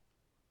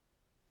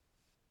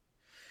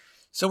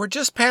So we're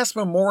just past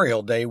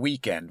Memorial Day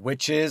weekend,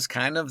 which is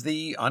kind of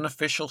the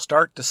unofficial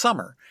start to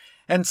summer.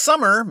 And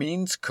summer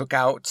means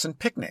cookouts and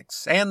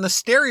picnics. And the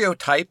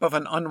stereotype of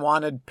an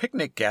unwanted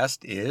picnic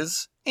guest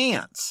is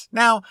ants.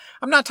 Now,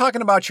 I'm not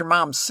talking about your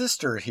mom's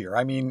sister here.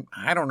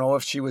 I don't know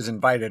if she was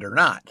invited or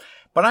not.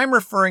 But I'm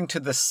referring to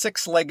the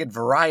six-legged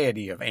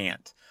variety of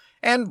ant.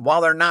 And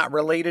while they're not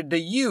related to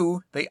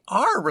you, they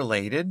are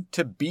related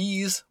to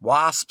bees,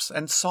 wasps,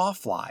 and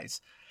sawflies.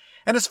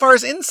 And as far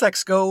as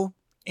insects go,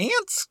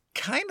 ants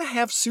kind of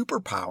have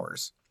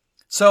superpowers.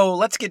 So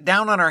let's get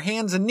down on our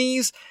hands and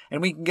knees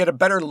and we can get a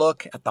better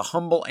look at the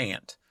humble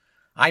ant.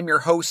 I'm your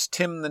host,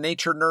 Tim the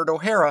Nature Nerd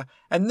O'Hara,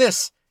 and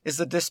this is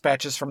the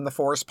Dispatches from the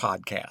Forest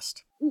podcast.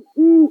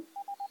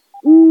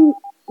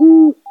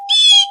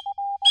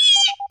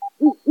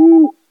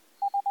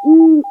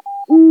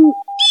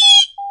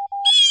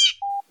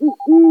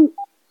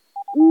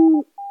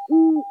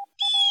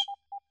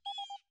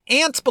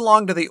 Ants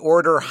belong to the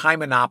order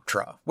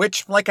Hymenoptera,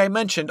 which, like I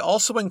mentioned,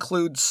 also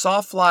includes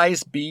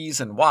sawflies,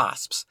 bees, and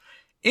wasps.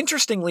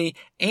 Interestingly,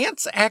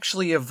 ants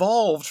actually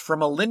evolved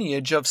from a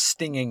lineage of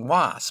stinging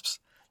wasps.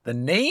 The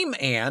name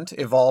ant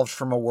evolved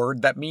from a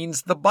word that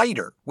means the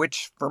biter,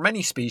 which for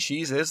many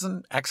species is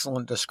an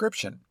excellent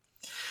description.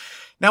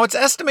 Now, it's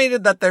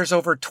estimated that there's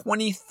over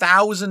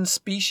 20,000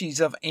 species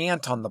of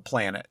ant on the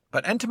planet,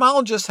 but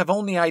entomologists have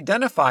only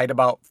identified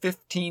about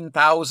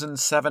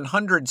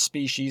 15,700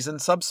 species and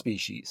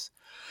subspecies.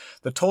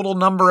 The total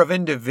number of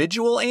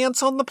individual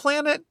ants on the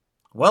planet?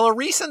 Well, a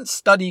recent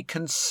study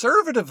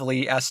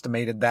conservatively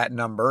estimated that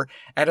number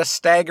at a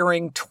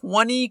staggering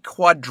 20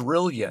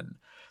 quadrillion.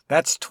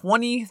 That's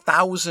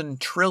 20,000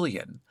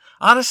 trillion.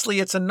 Honestly,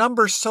 it's a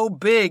number so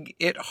big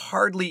it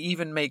hardly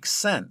even makes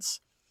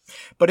sense.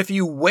 But if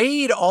you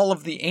weighed all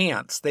of the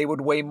ants, they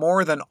would weigh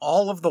more than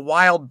all of the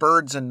wild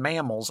birds and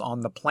mammals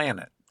on the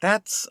planet.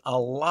 That's a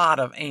lot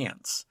of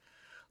ants.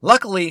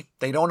 Luckily,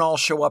 they don't all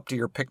show up to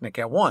your picnic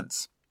at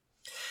once.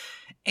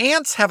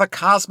 Ants have a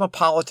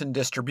cosmopolitan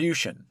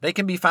distribution. They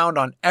can be found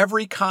on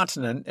every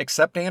continent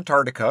except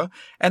Antarctica,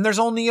 and there's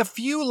only a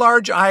few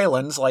large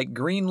islands like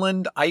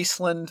Greenland,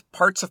 Iceland,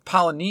 parts of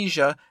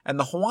Polynesia, and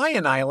the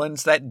Hawaiian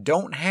Islands that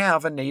don't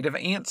have a native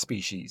ant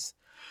species.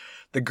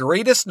 The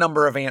greatest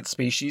number of ant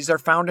species are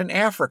found in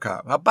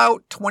Africa,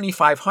 about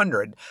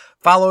 2,500,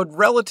 followed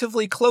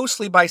relatively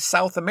closely by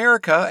South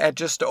America at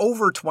just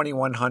over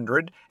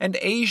 2,100 and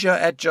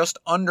Asia at just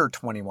under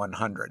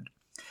 2,100.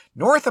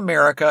 North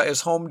America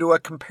is home to a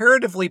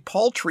comparatively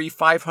paltry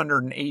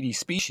 580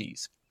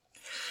 species.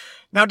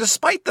 Now,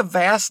 despite the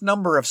vast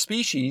number of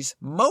species,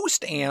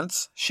 most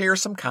ants share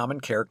some common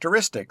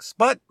characteristics,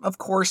 but of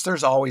course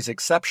there's always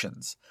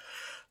exceptions.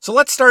 So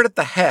let's start at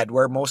the head,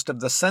 where most of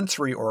the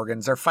sensory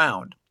organs are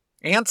found.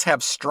 Ants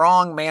have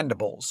strong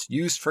mandibles,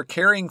 used for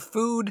carrying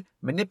food,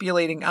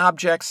 manipulating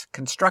objects,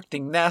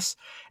 constructing nests,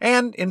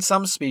 and, in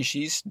some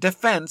species,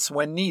 defense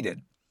when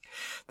needed.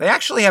 They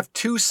actually have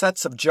two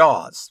sets of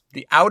jaws.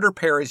 The outer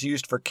pair is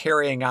used for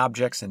carrying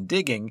objects and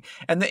digging,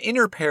 and the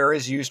inner pair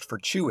is used for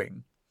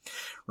chewing.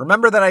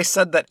 Remember that I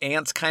said that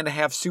ants kind of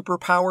have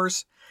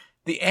superpowers?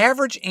 The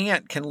average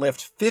ant can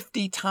lift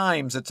 50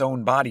 times its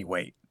own body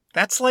weight.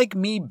 That's like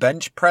me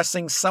bench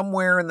pressing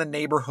somewhere in the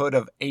neighborhood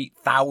of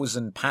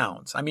 8,000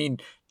 pounds. Do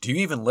you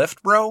even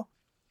lift, bro?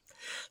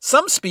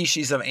 Some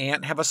species of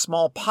ant have a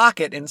small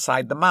pocket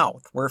inside the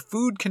mouth where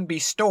food can be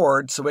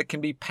stored so it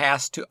can be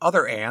passed to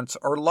other ants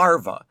or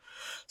larvae.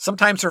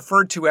 Sometimes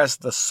referred to as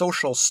the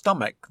social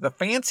stomach, the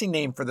fancy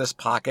name for this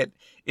pocket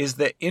is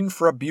the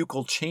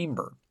infrabuccal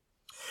chamber.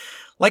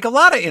 Like a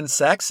lot of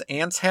insects,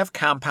 ants have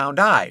compound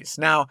eyes.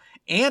 Now,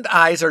 ant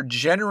eyes are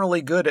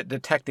generally good at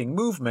detecting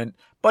movement,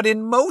 but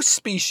in most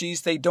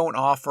species they don't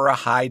offer a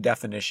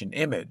high-definition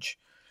image.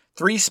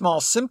 3 small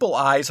simple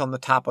eyes on the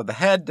top of the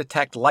head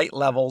detect light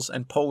levels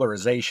and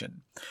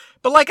polarization.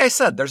 But like I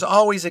said, there's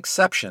always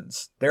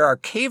exceptions. There are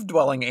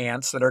cave-dwelling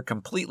ants that are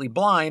completely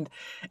blind,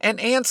 and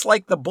ants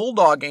like the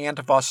bulldog ant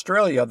of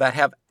Australia that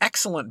have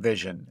excellent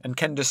vision and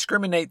can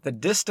discriminate the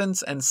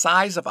distance and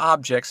size of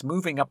objects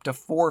moving up to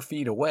 4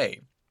 feet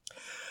away.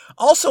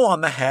 Also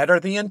on the head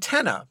are the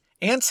antennae.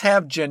 Ants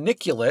have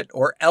geniculate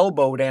or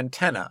elbowed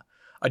antennae.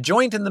 A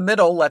joint in the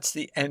middle lets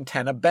the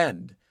antenna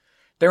bend.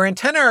 Their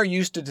antennae are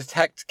used to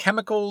detect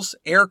chemicals,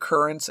 air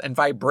currents, and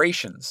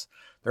vibrations.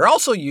 They're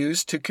also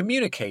used to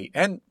communicate.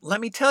 And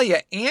let me tell you,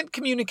 ant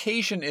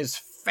communication is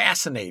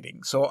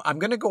fascinating. So I'm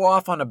going to go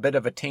off on a bit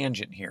of a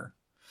tangent here.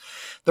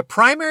 The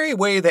primary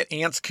way that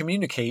ants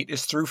communicate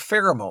is through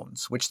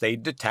pheromones, which they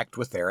detect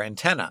with their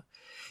antennae.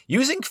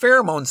 Using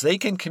pheromones, they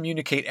can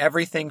communicate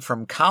everything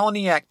from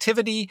colony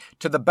activity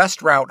to the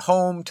best route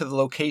home to the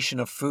location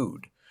of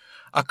food.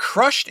 A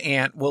crushed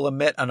ant will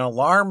emit an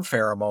alarm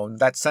pheromone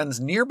that sends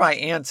nearby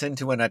ants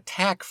into an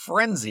attack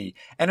frenzy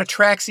and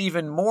attracts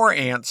even more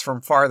ants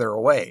from farther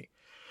away.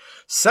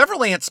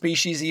 Several ant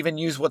species even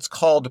use what's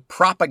called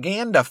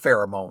propaganda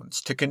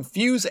pheromones to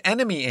confuse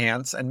enemy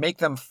ants and make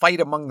them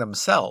fight among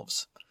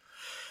themselves.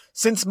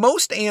 Since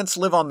most ants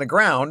live on the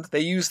ground, they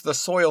use the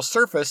soil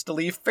surface to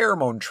leave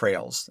pheromone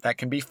trails that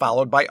can be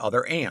followed by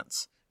other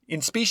ants.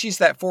 In species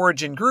that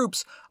forage in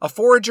groups, a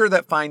forager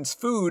that finds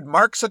food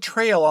marks a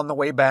trail on the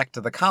way back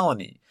to the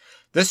colony.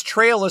 This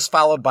trail is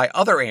followed by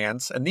other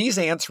ants, and these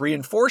ants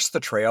reinforce the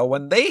trail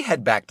when they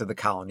head back to the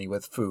colony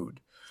with food.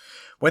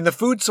 When the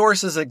food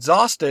source is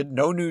exhausted,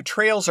 no new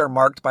trails are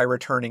marked by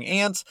returning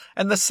ants,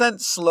 and the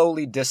scent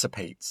slowly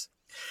dissipates.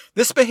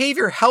 This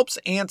behavior helps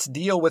ants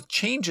deal with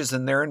changes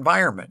in their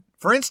environment.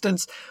 For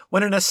instance,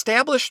 when an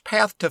established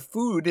path to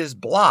food is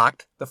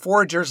blocked, the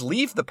foragers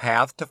leave the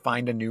path to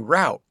find a new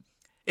route.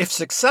 If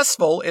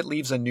successful, it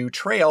leaves a new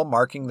trail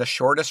marking the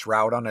shortest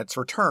route on its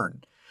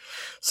return.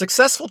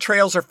 Successful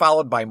trails are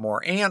followed by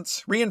more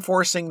ants,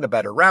 reinforcing the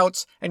better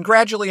routes and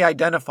gradually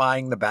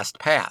identifying the best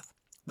path.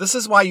 This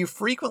is why you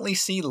frequently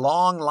see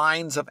long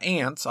lines of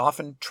ants,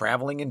 often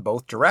traveling in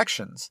both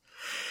directions.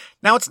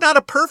 Now, it's not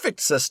a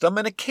perfect system,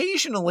 and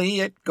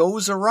occasionally it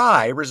goes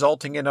awry,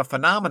 resulting in a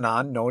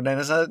phenomenon known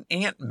as an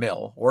ant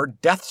mill or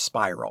death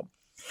spiral.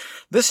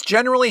 This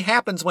generally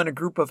happens when a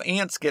group of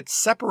ants gets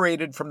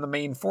separated from the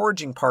main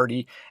foraging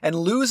party and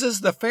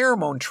loses the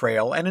pheromone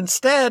trail, and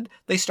instead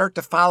they start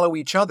to follow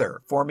each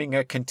other, forming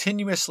a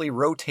continuously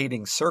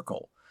rotating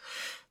circle.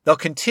 They'll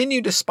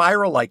continue to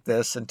spiral like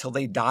this until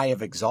they die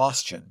of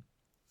exhaustion.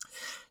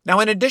 Now,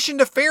 in addition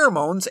to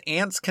pheromones,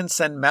 ants can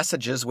send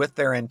messages with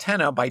their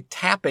antennae by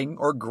tapping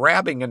or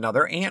grabbing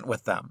another ant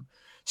with them.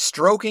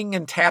 Stroking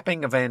and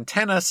tapping of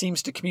antennae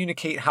seems to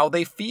communicate how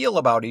they feel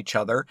about each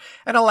other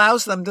and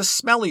allows them to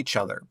smell each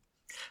other.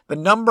 The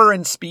number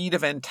and speed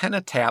of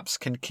antenna taps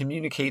can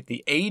communicate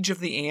the age of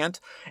the ant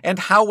and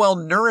how well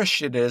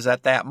nourished it is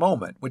at that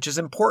moment, which is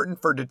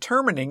important for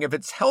determining if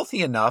it's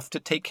healthy enough to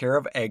take care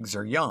of eggs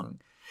or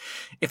young.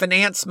 If an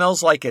ant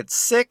smells like it's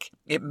sick,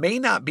 it may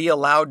not be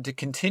allowed to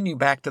continue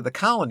back to the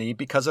colony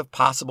because of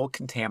possible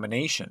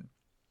contamination.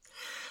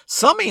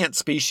 Some ant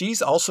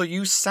species also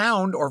use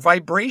sound or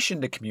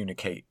vibration to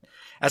communicate.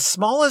 As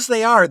small as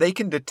they are, they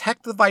can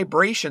detect the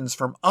vibrations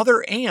from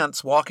other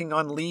ants walking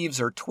on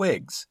leaves or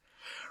twigs.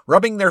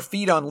 Rubbing their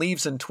feet on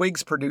leaves and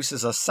twigs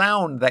produces a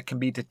sound that can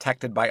be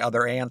detected by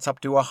other ants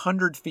up to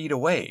 100 feet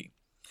away.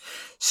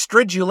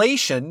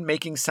 Stridulation,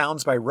 making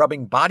sounds by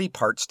rubbing body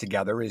parts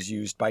together, is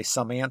used by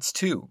some ants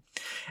too.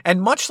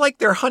 And much like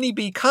their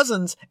honeybee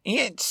cousins,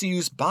 ants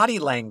use body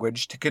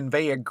language to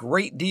convey a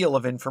great deal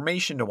of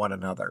information to one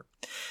another.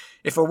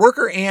 If a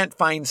worker ant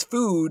finds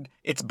food,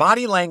 its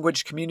body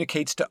language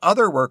communicates to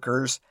other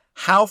workers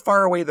how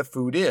far away the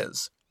food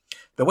is.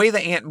 The way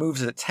the ant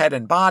moves its head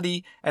and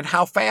body, and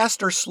how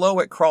fast or slow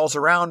it crawls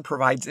around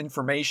provides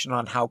information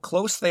on how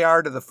close they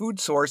are to the food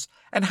source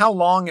and how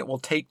long it will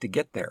take to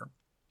get there.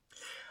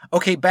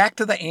 Okay, back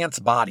to the ant's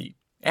body.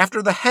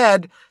 After the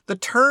head, the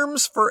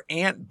terms for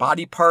ant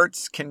body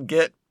parts can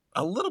get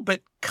a little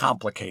bit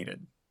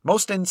complicated.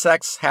 Most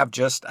insects have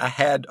just a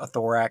head, a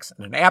thorax,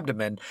 and an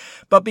abdomen,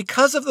 but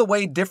because of the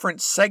way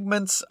different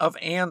segments of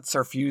ants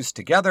are fused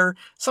together,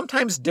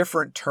 sometimes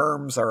different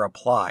terms are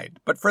applied.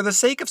 But for the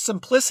sake of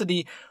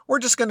simplicity, we're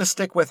just going to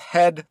stick with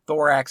head,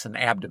 thorax, and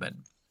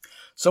abdomen.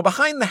 So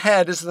behind the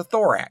head is the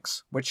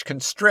thorax, which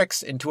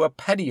constricts into a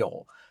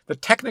petiole, the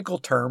technical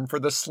term for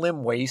the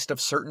slim waist of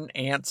certain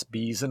ants,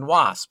 bees, and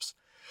wasps.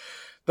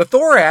 The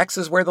thorax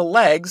is where the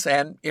legs,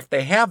 and if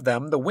they have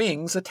them, the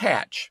wings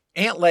attach.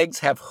 Ant legs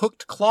have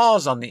hooked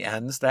claws on the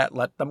ends that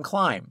let them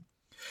climb.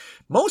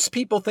 Most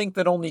people think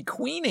that only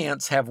queen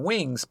ants have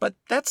wings, but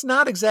that's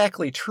not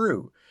exactly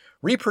true.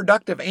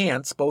 Reproductive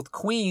ants, both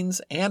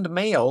queens and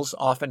males,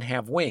 often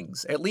have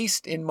wings, at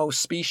least in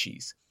most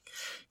species.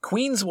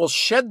 Queens will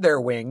shed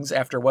their wings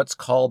after what's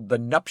called the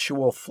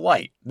nuptial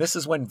flight. This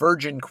is when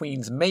virgin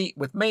queens mate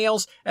with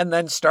males and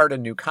then start a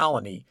new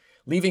colony,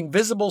 leaving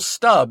visible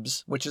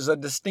stubs, which is a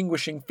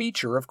distinguishing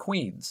feature of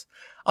queens.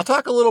 I'll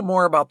talk a little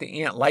more about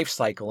the ant life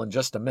cycle in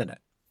just a minute.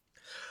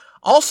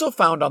 Also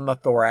found on the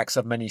thorax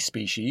of many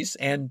species,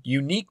 and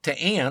unique to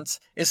ants,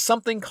 is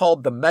something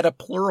called the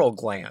metapleural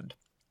gland.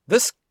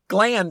 This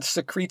gland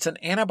secretes an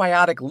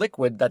antibiotic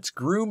liquid that's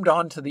groomed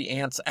onto the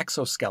ant's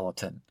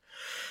exoskeleton.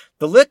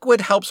 The liquid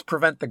helps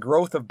prevent the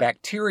growth of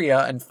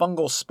bacteria and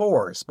fungal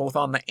spores, both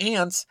on the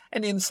ants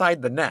and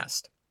inside the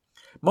nest.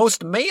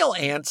 Most male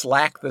ants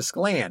lack this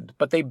gland,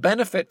 but they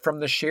benefit from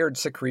the shared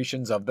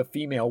secretions of the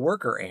female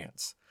worker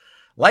ants.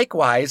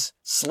 Likewise,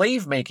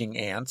 slave-making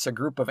ants, a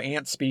group of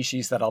ant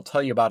species that I'll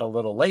tell you about a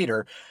little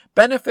later,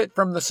 benefit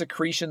from the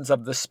secretions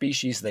of the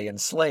species they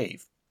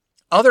enslave.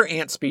 Other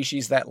ant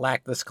species that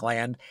lack this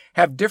gland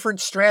have different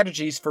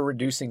strategies for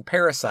reducing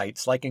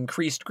parasites, like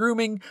increased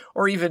grooming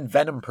or even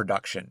venom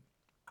production.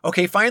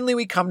 Okay, finally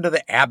we come to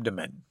the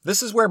abdomen.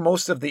 This is where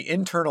most of the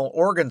internal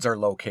organs are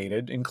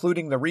located,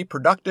 including the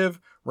reproductive,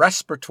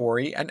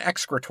 respiratory, and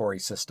excretory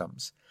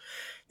systems.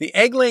 The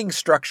egg-laying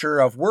structure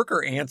of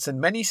worker ants in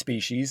many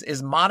species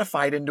is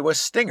modified into a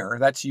stinger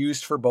that's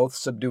used for both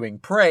subduing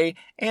prey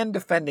and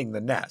defending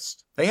the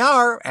nest. They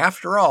are,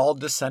 after all,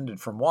 descended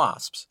from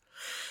wasps.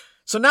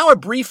 So now a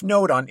brief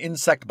note on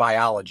insect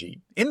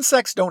biology.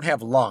 Insects don't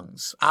have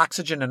lungs.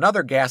 Oxygen and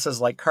other gases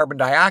like carbon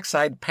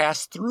dioxide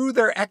pass through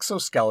their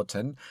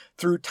exoskeleton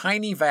through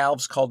tiny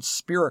valves called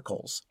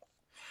spiracles.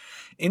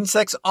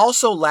 Insects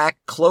also lack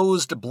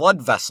closed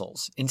blood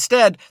vessels.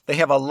 Instead, they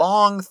have a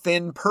long,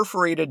 thin,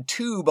 perforated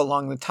tube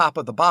along the top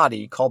of the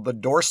body called the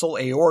dorsal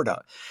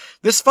aorta.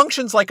 This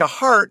functions like a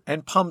heart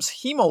and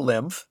pumps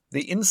hemolymph,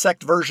 the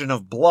insect version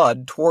of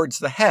blood, towards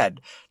the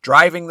head,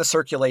 driving the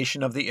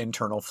circulation of the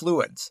internal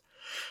fluids.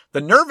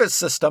 The nervous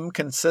system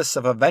consists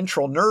of a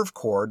ventral nerve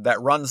cord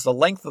that runs the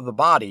length of the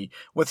body,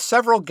 with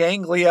several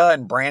ganglia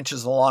and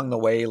branches along the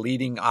way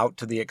leading out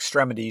to the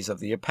extremities of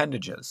the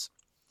appendages.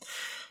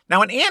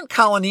 Now, an ant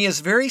colony is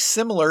very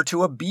similar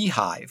to a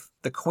beehive.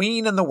 The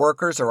queen and the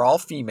workers are all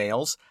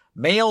females.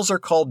 Males are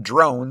called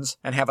drones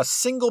and have a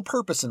single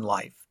purpose in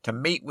life, to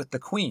mate with the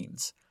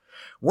queens.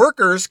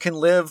 Workers can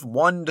live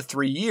 1 to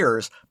 3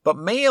 years, but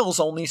males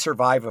only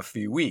survive a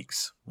few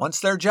weeks. Once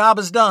their job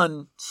is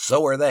done,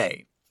 so are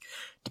they.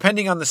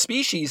 Depending on the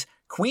species,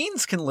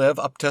 queens can live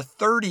up to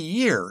 30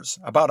 years,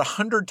 about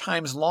 100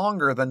 times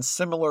longer than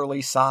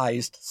similarly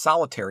sized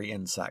solitary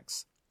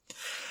insects.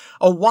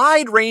 A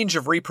wide range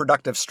of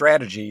reproductive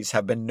strategies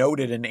have been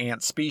noted in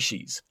ant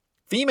species.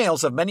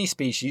 Females of many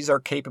species are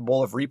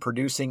capable of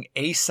reproducing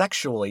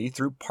asexually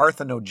through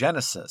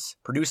parthenogenesis,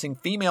 producing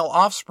female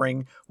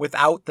offspring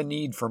without the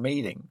need for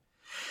mating.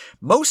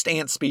 Most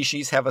ant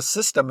species have a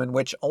system in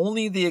which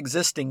only the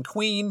existing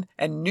queen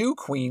and new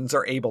queens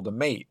are able to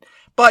mate.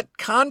 But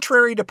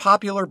contrary to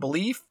popular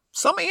belief,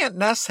 some ant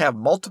nests have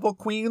multiple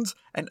queens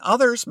and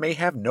others may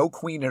have no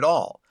queen at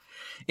all.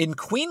 In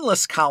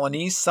queenless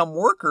colonies, some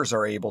workers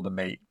are able to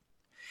mate.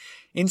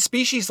 In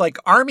species like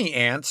army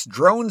ants,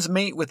 drones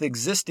mate with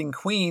existing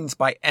queens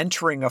by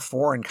entering a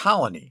foreign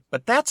colony,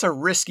 but that's a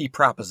risky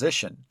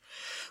proposition.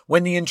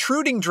 When the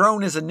intruding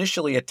drone is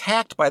initially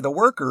attacked by the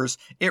workers,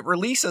 it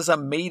releases a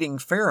mating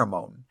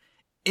pheromone.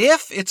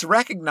 If it's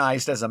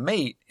recognized as a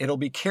mate, it'll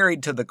be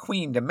carried to the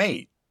queen to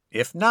mate.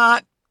 If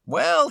not,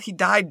 well, he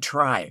died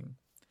trying.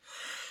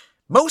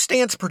 Most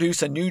ants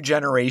produce a new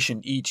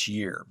generation each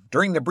year.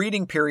 During the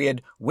breeding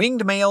period,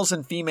 winged males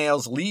and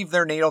females leave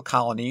their natal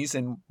colonies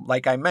in,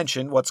 like I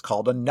mentioned, what's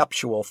called a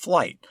nuptial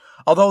flight,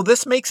 although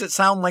this makes it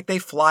sound like they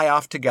fly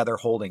off together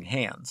holding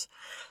hands.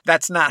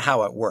 That's not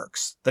how it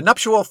works. The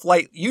nuptial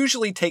flight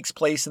usually takes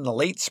place in the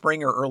late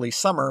spring or early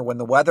summer when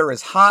the weather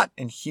is hot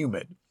and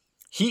humid.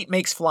 Heat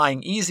makes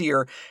flying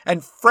easier,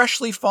 and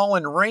freshly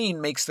fallen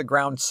rain makes the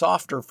ground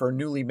softer for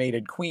newly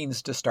mated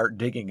queens to start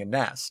digging a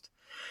nest.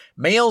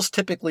 Males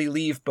typically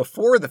leave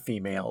before the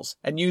females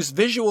and use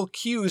visual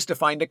cues to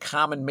find a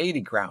common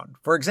mating ground.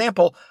 For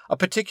example, a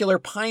particular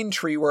pine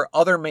tree where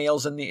other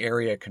males in the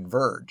area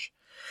converge.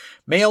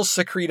 Males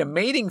secrete a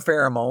mating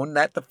pheromone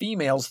that the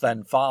females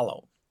then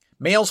follow.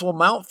 Males will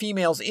mount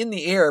females in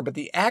the air, but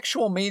the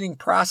actual mating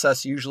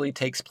process usually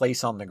takes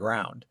place on the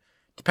ground.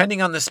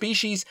 Depending on the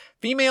species,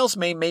 females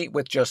may mate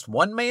with just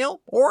one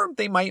male, or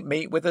they might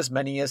mate with as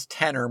many as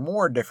 10 or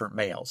more different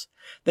males.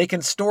 They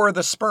can store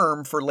the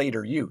sperm for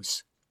later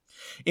use.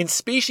 In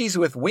species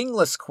with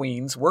wingless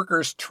queens,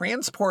 workers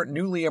transport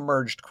newly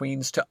emerged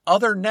queens to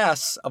other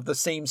nests of the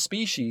same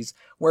species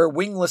where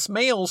wingless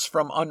males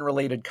from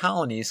unrelated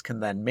colonies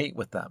can then mate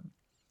with them.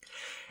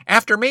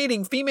 After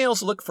mating,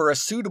 females look for a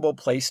suitable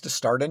place to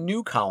start a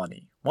new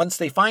colony. Once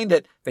they find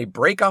it, they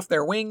break off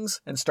their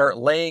wings and start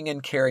laying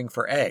and caring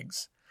for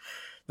eggs.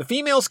 The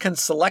females can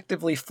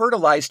selectively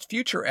fertilize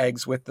future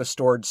eggs with the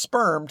stored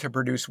sperm to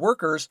produce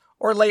workers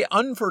or lay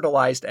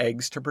unfertilized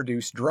eggs to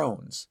produce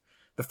drones.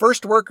 The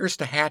first workers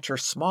to hatch are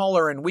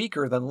smaller and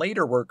weaker than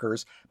later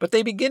workers, but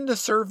they begin to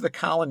serve the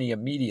colony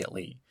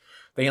immediately.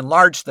 They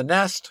enlarge the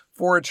nest,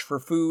 forage for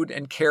food,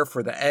 and care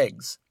for the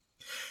eggs.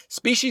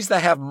 Species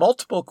that have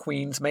multiple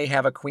queens may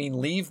have a queen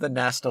leave the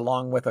nest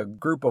along with a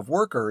group of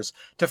workers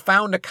to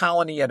found a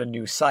colony at a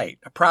new site,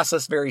 a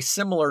process very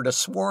similar to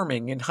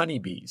swarming in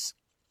honeybees.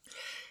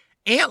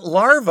 Ant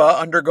larvae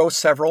undergo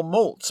several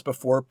molts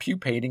before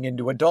pupating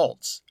into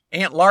adults.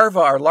 Ant larvae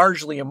are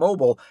largely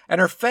immobile and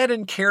are fed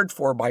and cared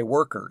for by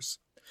workers.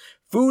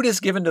 Food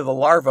is given to the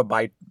larva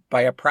by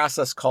a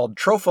process called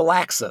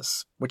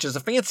trophallaxis, which is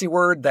a fancy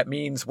word that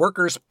means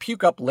workers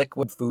puke up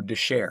liquid food to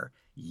share.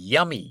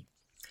 Yummy!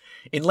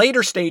 In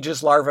later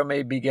stages, larvae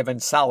may be given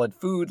solid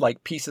food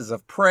like pieces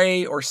of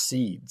prey or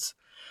seeds.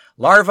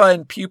 Larvae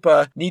and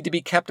pupa need to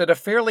be kept at a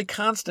fairly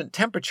constant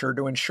temperature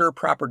to ensure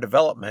proper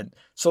development,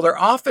 so they're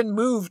often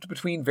moved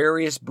between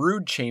various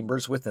brood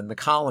chambers within the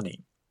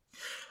colony.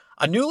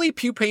 A newly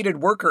pupated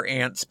worker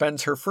ant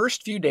spends her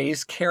first few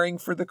days caring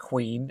for the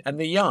queen and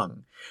the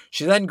young.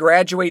 She then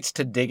graduates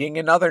to digging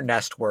and other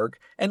nest work,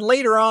 and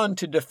later on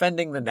to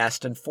defending the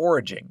nest and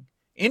foraging.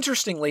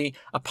 Interestingly,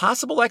 a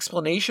possible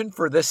explanation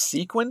for this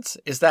sequence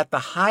is that the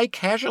high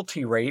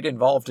casualty rate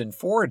involved in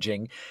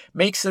foraging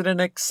makes it an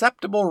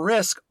acceptable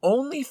risk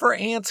only for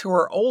ants who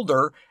are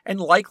older and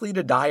likely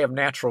to die of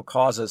natural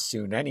causes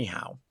soon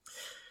anyhow.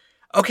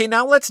 Okay,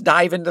 now let's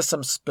dive into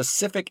some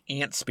specific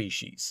ant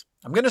species.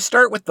 I'm going to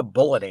start with the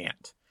bullet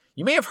ant.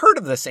 You may have heard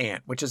of this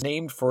ant, which is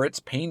named for its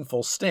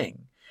painful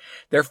sting.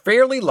 They're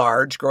fairly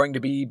large, growing to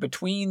be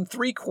between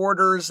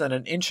 3/4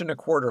 and 1.25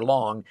 inches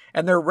long,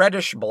 and they're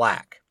reddish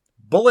black.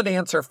 Bullet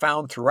ants are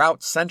found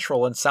throughout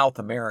Central and South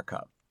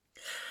America.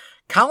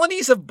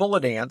 Colonies of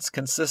bullet ants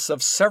consist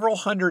of several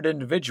hundred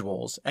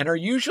individuals and are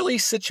usually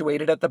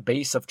situated at the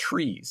base of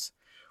trees.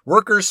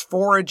 Workers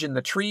forage in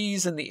the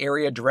trees in the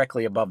area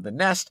directly above the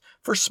nest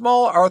for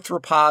small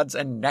arthropods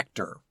and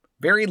nectar.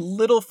 Very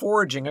little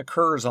foraging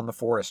occurs on the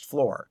forest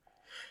floor.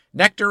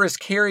 Nectar is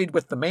carried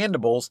with the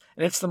mandibles,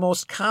 and it's the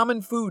most common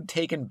food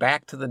taken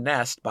back to the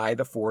nest by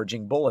the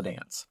foraging bullet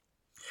ants.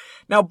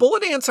 Now,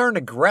 bullet ants aren't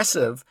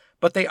aggressive,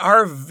 but they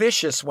are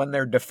vicious when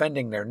they're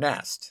defending their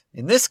nest.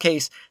 In this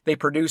case, they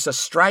produce a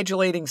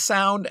stridulating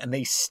sound and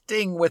they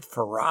sting with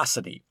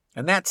ferocity.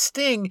 And that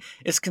sting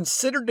is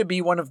considered to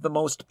be one of the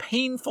most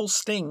painful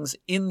stings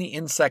in the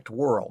insect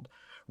world,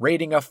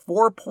 rating a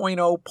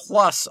 4.0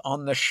 plus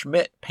on the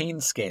Schmidt pain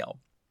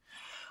scale.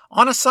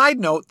 On a side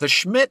note, the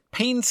Schmidt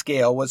pain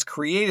scale was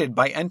created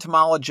by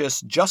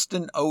entomologist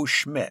Justin O.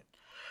 Schmidt.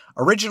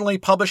 Originally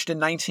published in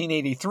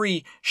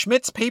 1983,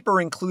 Schmidt's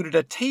paper included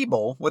a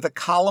table with a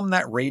column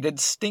that rated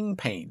sting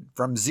pain,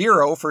 from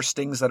 0 for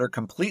stings that are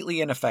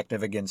completely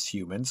ineffective against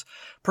humans,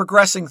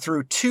 progressing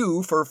through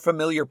 2 for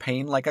familiar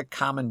pain like a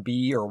common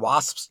bee or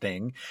wasp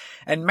sting,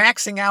 and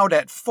maxing out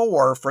at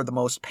 4 for the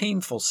most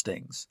painful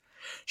stings.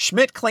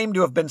 Schmidt claimed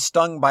to have been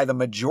stung by the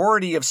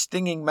majority of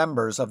stinging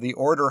members of the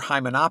order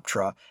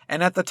Hymenoptera,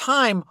 and at the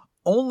time,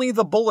 only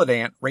the bullet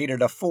ant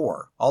rated a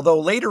 4, although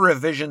later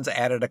revisions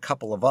added a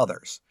couple of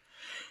others.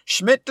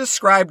 Schmidt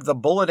described the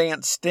bullet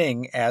ant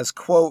sting as,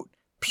 quote,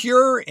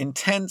 pure,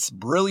 intense,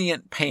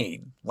 brilliant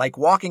pain, like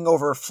walking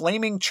over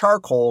flaming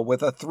charcoal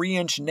with a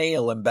 3-inch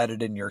nail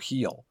embedded in your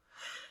heel.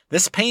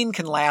 This pain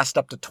can last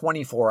up to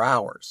 24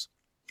 hours.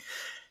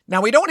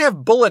 Now, we don't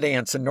have bullet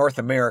ants in North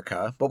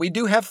America, but we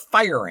do have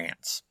fire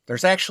ants.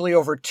 There's actually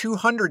over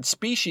 200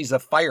 species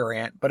of fire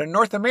ant, but in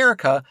North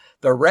America,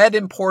 the red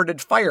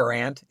imported fire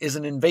ant is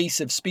an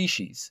invasive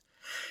species.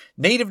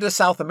 Native to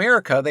South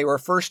America, they were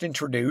first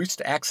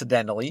introduced,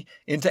 accidentally,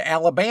 into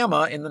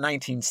Alabama in the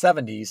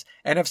 1970s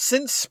and have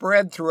since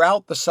spread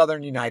throughout the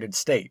southern United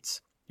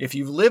States. If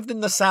you've lived in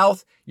the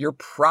South, you're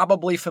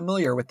probably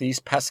familiar with these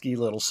pesky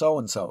little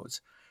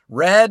so-and-sos.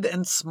 Red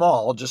and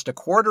small, just a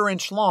 1/4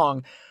 inch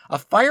long, a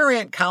fire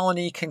ant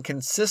colony can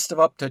consist of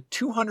up to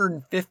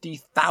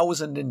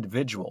 250,000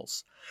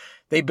 individuals.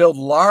 They build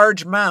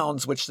large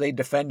mounds which they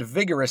defend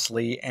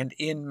vigorously and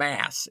in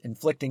mass,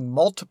 inflicting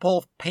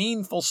multiple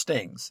painful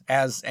stings,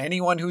 as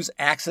anyone who's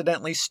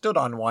accidentally stood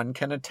on one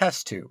can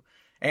attest to.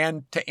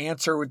 And to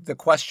answer the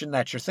question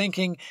that you're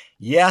thinking,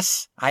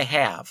 yes, I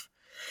have.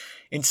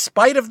 In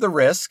spite of the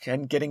risk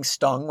and getting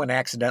stung when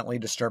accidentally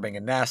disturbing a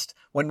nest,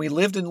 when we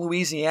lived in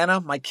Louisiana,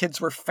 my kids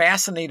were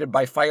fascinated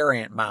by fire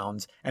ant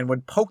mounds and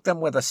would poke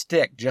them with a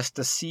stick just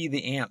to see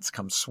the ants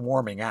come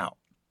swarming out.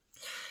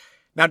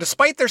 Now,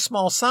 despite their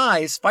small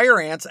size, fire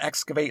ants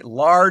excavate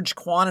large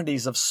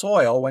quantities of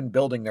soil when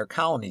building their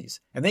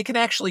colonies, and they can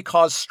actually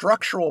cause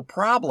structural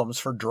problems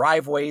for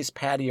driveways,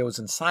 patios,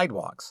 and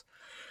sidewalks.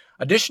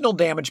 Additional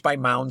damage by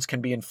mounds can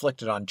be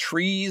inflicted on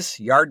trees,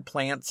 yard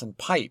plants, and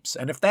pipes,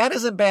 and if that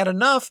isn't bad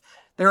enough,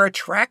 they're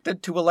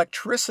attracted to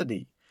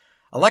electricity.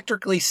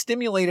 Electrically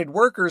stimulated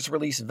workers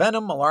release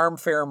venom, alarm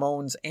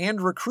pheromones,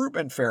 and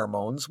recruitment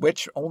pheromones,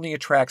 which only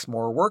attracts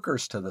more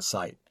workers to the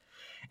site.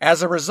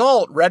 As a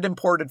result, red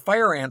imported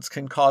fire ants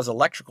can cause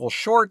electrical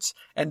shorts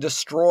and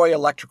destroy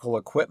electrical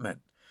equipment.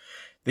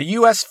 The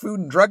U.S. Food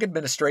and Drug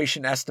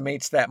Administration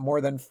estimates that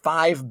more than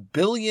 $5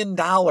 billion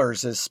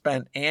is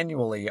spent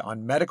annually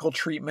on medical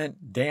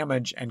treatment,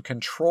 damage, and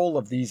control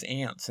of these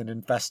ants in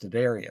infested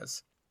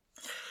areas.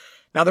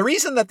 Now, the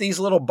reason that these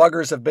little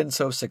buggers have been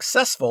so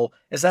successful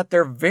is that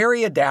they're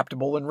very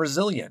adaptable and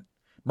resilient.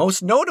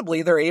 Most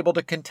notably, they're able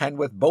to contend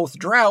with both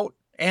drought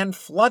and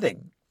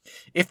flooding.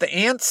 If the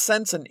ants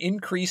sense an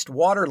increased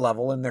water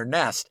level in their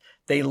nest,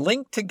 they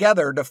link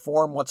together to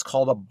form what's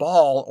called a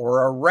ball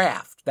or a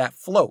raft that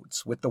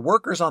floats, with the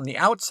workers on the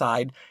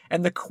outside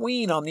and the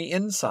queen on the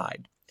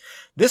inside.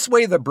 This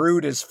way the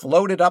brood is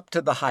floated up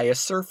to the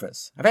highest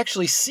surface. I've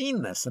actually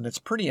seen this, and it's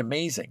pretty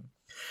amazing.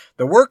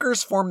 The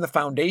workers form the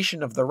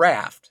foundation of the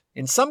raft.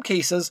 In some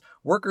cases,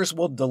 workers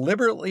will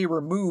deliberately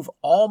remove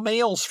all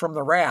males from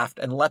the raft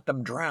and let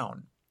them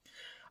drown.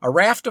 A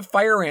raft of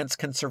fire ants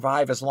can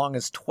survive as long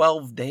as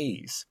 12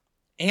 days.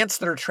 Ants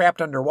that are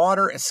trapped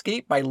underwater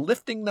escape by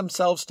lifting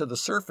themselves to the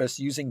surface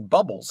using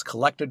bubbles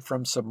collected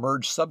from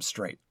submerged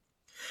substrate.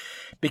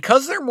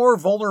 Because they're more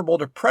vulnerable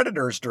to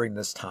predators during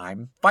this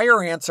time,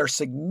 fire ants are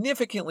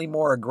significantly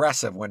more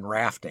aggressive when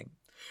rafting.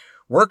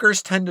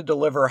 Workers tend to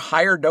deliver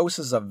higher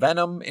doses of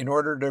venom in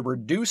order to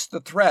reduce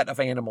the threat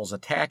of animals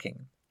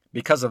attacking.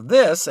 Because of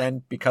this,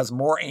 and because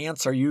more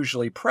ants are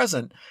usually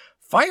present,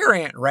 fire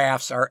ant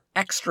rafts are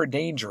extra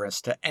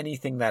dangerous to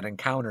anything that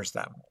encounters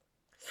them.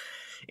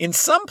 In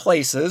some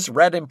places,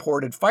 red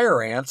imported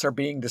fire ants are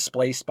being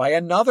displaced by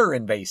another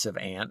invasive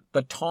ant,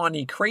 the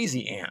tawny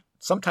crazy ant,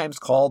 sometimes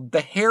called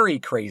the hairy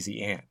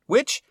crazy ant,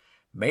 which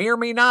may or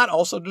may not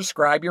also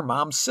describe your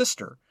mom's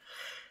sister.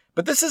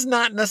 But this is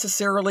not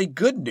necessarily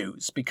good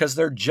news because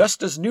they're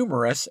just as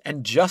numerous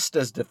and just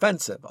as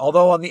defensive,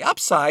 although on the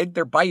upside,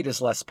 their bite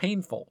is less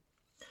painful.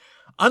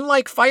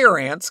 Unlike fire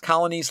ants,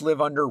 colonies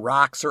live under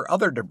rocks or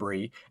other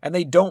debris, and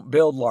they don't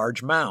build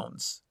large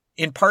mounds.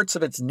 In parts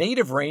of its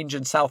native range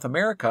in South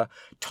America,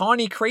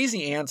 tawny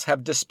crazy ants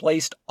have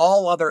displaced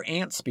all other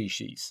ant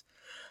species.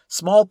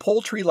 Small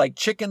poultry like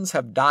chickens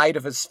have died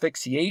of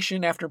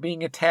asphyxiation after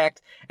being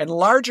attacked, and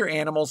larger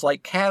animals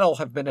like cattle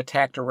have been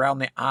attacked around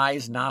the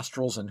eyes,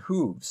 nostrils, and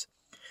hooves.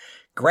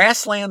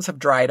 Grasslands have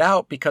dried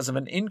out because of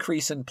an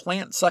increase in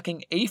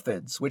plant-sucking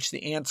aphids, which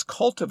the ants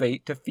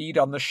cultivate to feed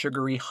on the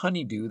sugary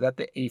honeydew that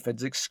the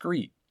aphids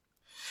excrete.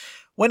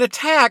 When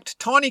attacked,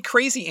 tawny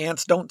crazy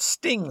ants don't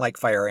sting like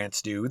fire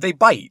ants do, they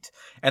bite,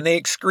 and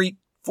they excrete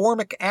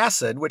formic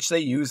acid, which they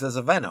use as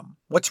a venom.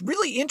 What's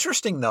really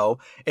interesting, though,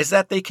 is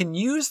that they can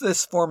use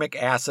this formic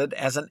acid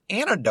as an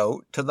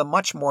antidote to the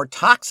much more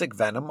toxic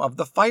venom of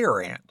the fire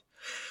ant.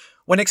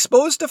 When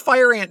exposed to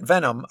fire ant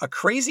venom, a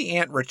crazy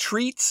ant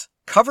retreats,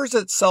 covers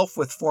itself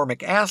with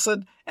formic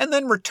acid, and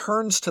then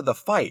returns to the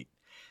fight.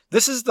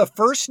 This is the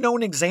first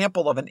known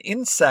example of an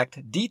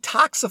insect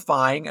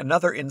detoxifying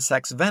another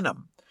insect's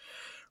venom.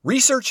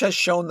 Research has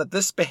shown that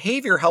this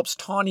behavior helps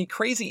tawny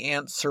crazy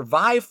ants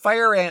survive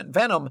fire ant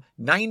venom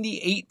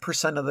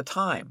 98% of the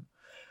time.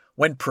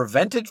 When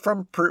prevented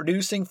from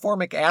producing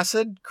formic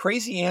acid,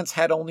 crazy ants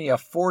had only a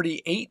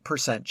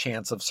 48%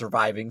 chance of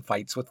surviving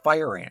fights with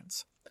fire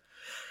ants.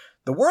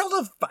 The world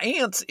of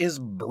ants is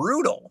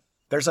brutal.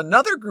 There's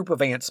another group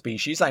of ant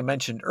species I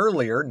mentioned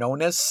earlier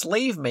known as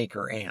slave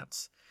maker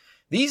ants.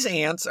 These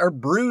ants are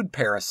brood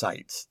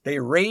parasites. They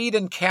raid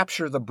and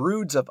capture the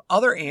broods of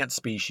other ant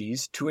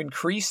species to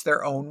increase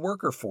their own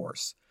worker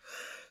force.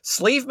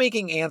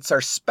 Slave-making ants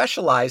are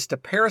specialized to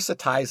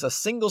parasitize a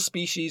single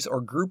species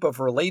or group of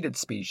related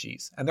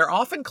species, and they're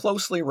often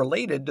closely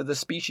related to the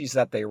species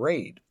that they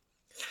raid.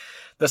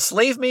 The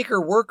slave maker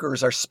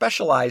workers are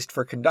specialized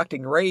for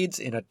conducting raids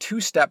in a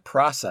two-step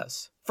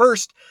process.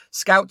 First,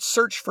 scouts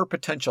search for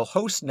potential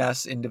host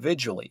nests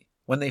individually.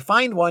 When they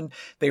find one,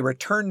 they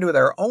return to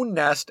their own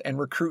nest and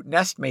recruit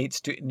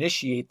nestmates to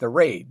initiate the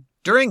raid,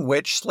 during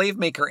which slave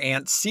maker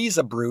ants seize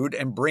a brood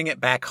and bring it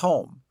back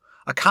home.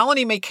 A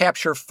colony may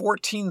capture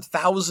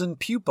 14,000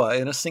 pupae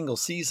in a single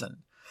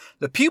season.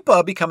 The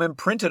pupa become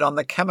imprinted on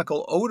the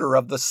chemical odor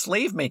of the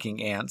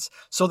slave-making ants,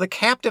 so the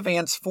captive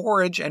ants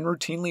forage and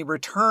routinely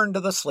return to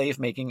the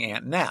slave-making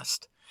ant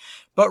nest.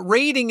 But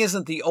raiding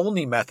isn't the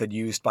only method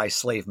used by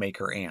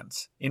slave-maker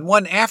ants. In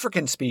one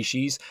African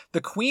species, the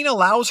queen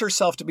allows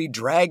herself to be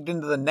dragged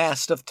into the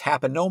nest of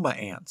Tapenoma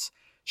ants.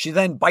 She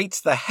then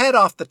bites the head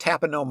off the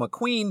Tapenoma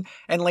queen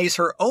and lays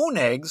her own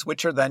eggs,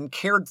 which are then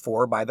cared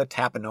for by the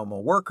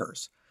Tapenoma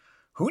workers.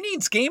 Who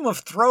needs Game of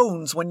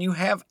Thrones when you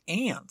have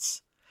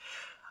ants?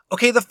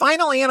 Okay, the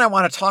final ant I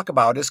want to talk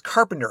about is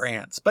carpenter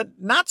ants, but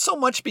not so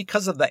much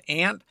because of the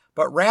ant,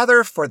 but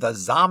rather for the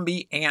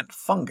zombie ant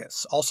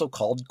fungus, also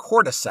called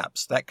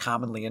cordyceps, that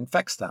commonly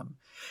infects them.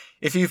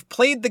 If you've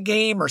played the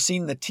game or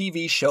seen the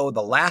TV show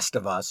The Last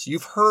of Us,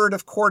 you've heard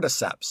of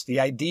cordyceps. The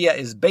idea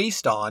is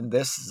based on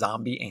this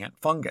zombie ant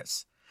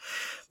fungus.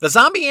 The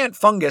zombie ant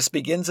fungus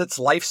begins its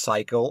life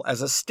cycle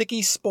as a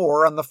sticky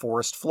spore on the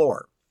forest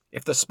floor.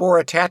 If the spore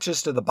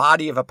attaches to the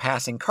body of a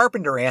passing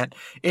carpenter ant,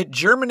 it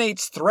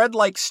germinates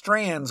thread-like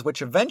strands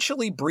which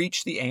eventually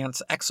breach the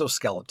ant's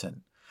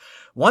exoskeleton.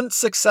 Once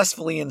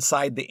successfully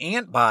inside the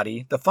ant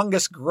body, the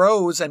fungus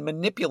grows and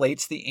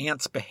manipulates the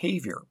ant's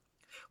behavior.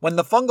 When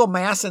the fungal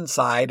mass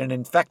inside an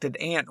infected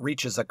ant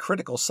reaches a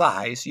critical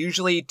size,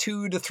 usually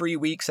 2 to 3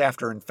 weeks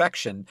after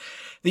infection,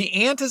 the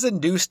ant is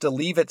induced to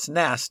leave its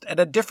nest at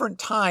a different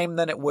time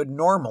than it would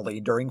normally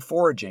during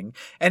foraging,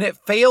 and it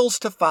fails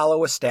to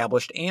follow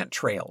established ant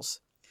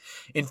trails.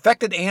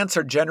 Infected ants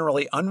are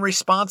generally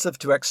unresponsive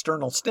to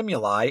external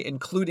stimuli,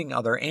 including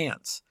other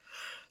ants.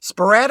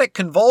 Sporadic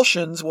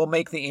convulsions will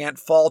make the ant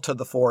fall to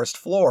the forest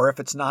floor if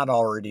it's not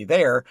already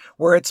there,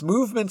 where its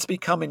movements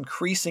become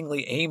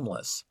increasingly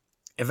aimless.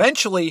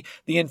 Eventually,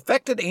 the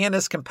infected ant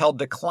is compelled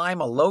to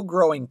climb a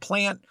low-growing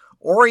plant,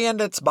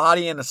 orient its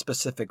body in a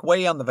specific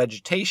way on the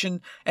vegetation,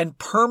 and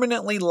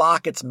permanently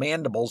lock its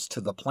mandibles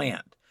to the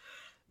plant.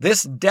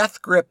 This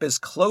death grip is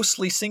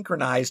closely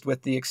synchronized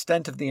with the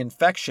extent of the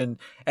infection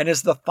and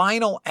is the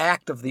final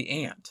act of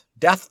the ant.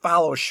 Death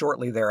follows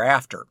shortly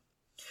thereafter.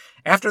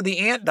 After the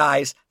ant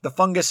dies, the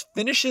fungus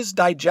finishes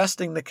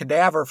digesting the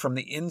cadaver from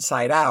the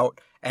inside out,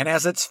 and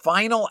as its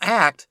final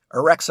act,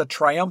 erects a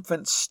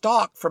triumphant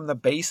stalk from the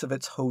base of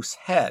its host's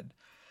head.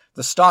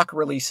 The stalk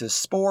releases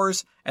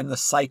spores, and the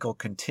cycle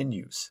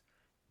continues.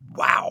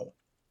 Wow!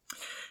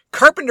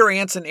 Carpenter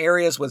ants in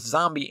areas with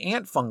zombie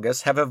ant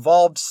fungus have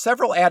evolved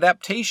several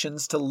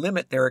adaptations to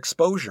limit their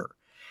exposure.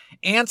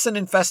 Ants in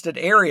infested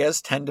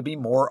areas tend to be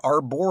more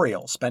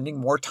arboreal, spending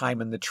more time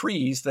in the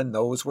trees than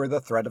those where the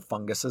threat of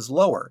fungus is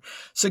lower,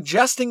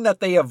 suggesting that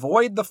they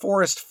avoid the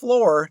forest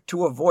floor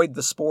to avoid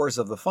the spores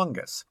of the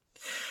fungus.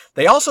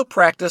 They also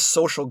practice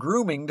social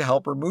grooming to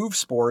help remove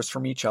spores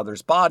from each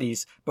other's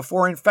bodies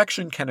before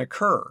infection can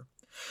occur.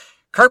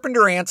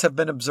 Carpenter ants have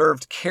been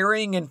observed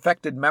carrying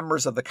infected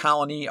members of the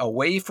colony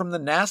away from the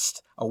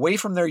nest, away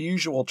from their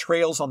usual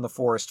trails on the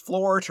forest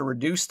floor to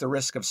reduce the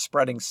risk of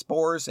spreading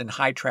spores in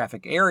high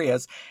traffic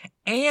areas,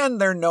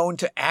 and they're known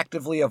to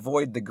actively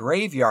avoid the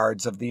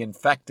graveyards of the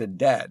infected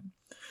dead.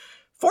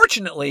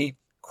 Fortunately,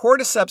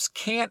 cordyceps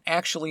can't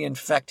actually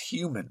infect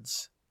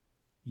humans.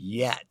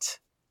 Yet.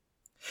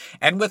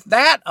 And with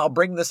that, I'll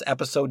bring this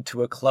episode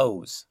to a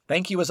close.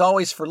 Thank you as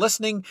always for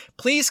listening.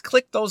 Please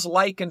click those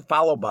like and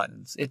follow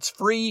buttons. It's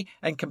free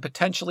and can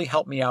potentially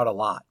help me out a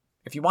lot.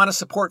 If you want to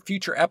support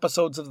future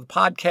episodes of the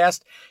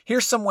podcast,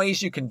 here's some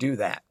ways you can do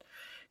that.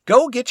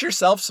 Go get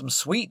yourself some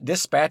sweet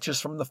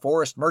Dispatches from the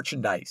Forest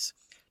merchandise.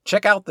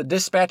 Check out the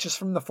Dispatches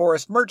from the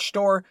Forest merch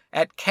store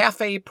at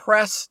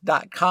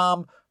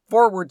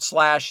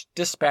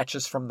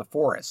cafepress.com/Dispatches from the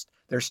Forest.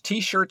 There's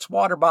t-shirts,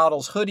 water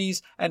bottles,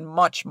 hoodies, and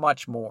much,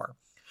 much more.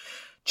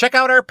 Check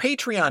out our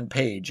Patreon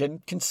page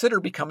and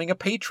consider becoming a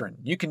patron.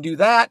 You can do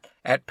that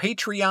at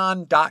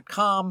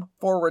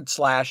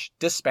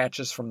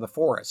patreon.com/Dispatches from the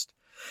Forest.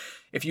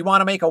 If you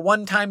want to make a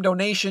one-time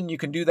donation, you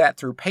can do that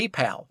through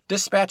PayPal.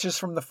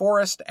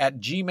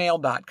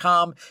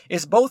 dispatchesfromtheforest@gmail.com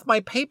is both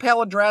my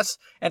PayPal address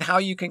and how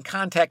you can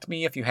contact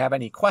me if you have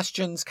any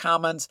questions,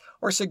 comments,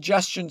 or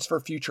suggestions for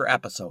future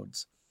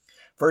episodes.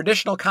 For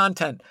additional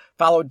content,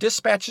 follow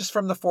Dispatches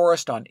from the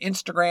Forest on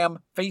Instagram,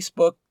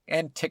 Facebook,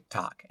 and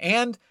TikTok.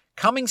 And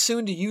coming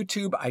soon to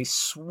YouTube, I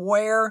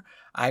swear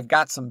I've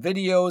got some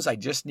videos. I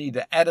just need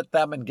to edit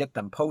them and get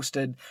them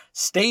posted.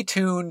 Stay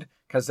tuned,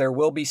 because there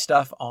will be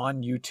stuff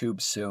on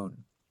YouTube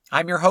soon.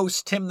 I'm your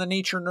host, Tim the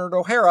Nature Nerd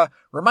O'Hara,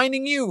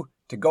 reminding you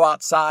to go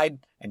outside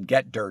and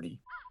get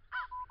dirty.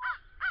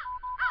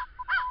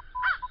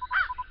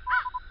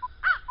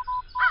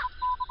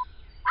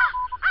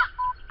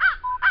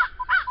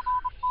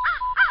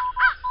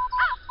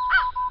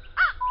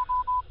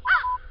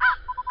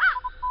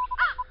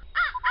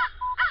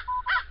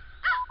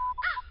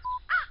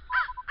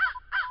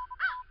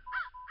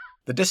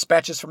 The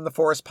Dispatches from the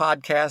Forest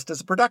podcast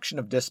is a production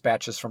of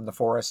Dispatches from the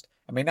Forest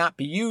and may not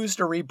be used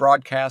or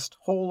rebroadcast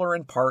whole or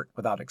in part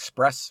without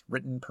express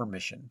written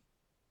permission.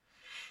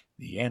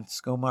 The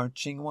ants go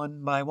marching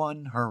one by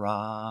one,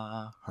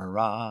 hurrah,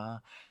 hurrah.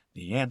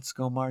 The ants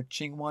go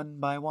marching one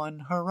by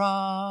one,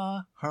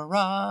 hurrah,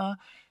 hurrah.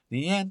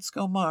 The ants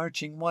go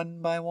marching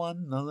one by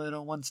one, the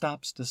little one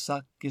stops to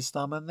suck his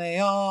thumb, and they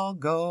all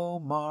go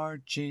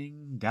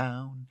marching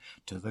down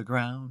to the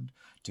ground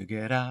to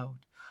get out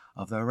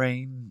of the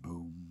rain.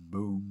 Boom,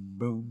 boom,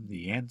 boom.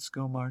 The ants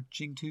go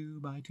marching two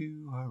by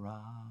two,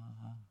 hurrah.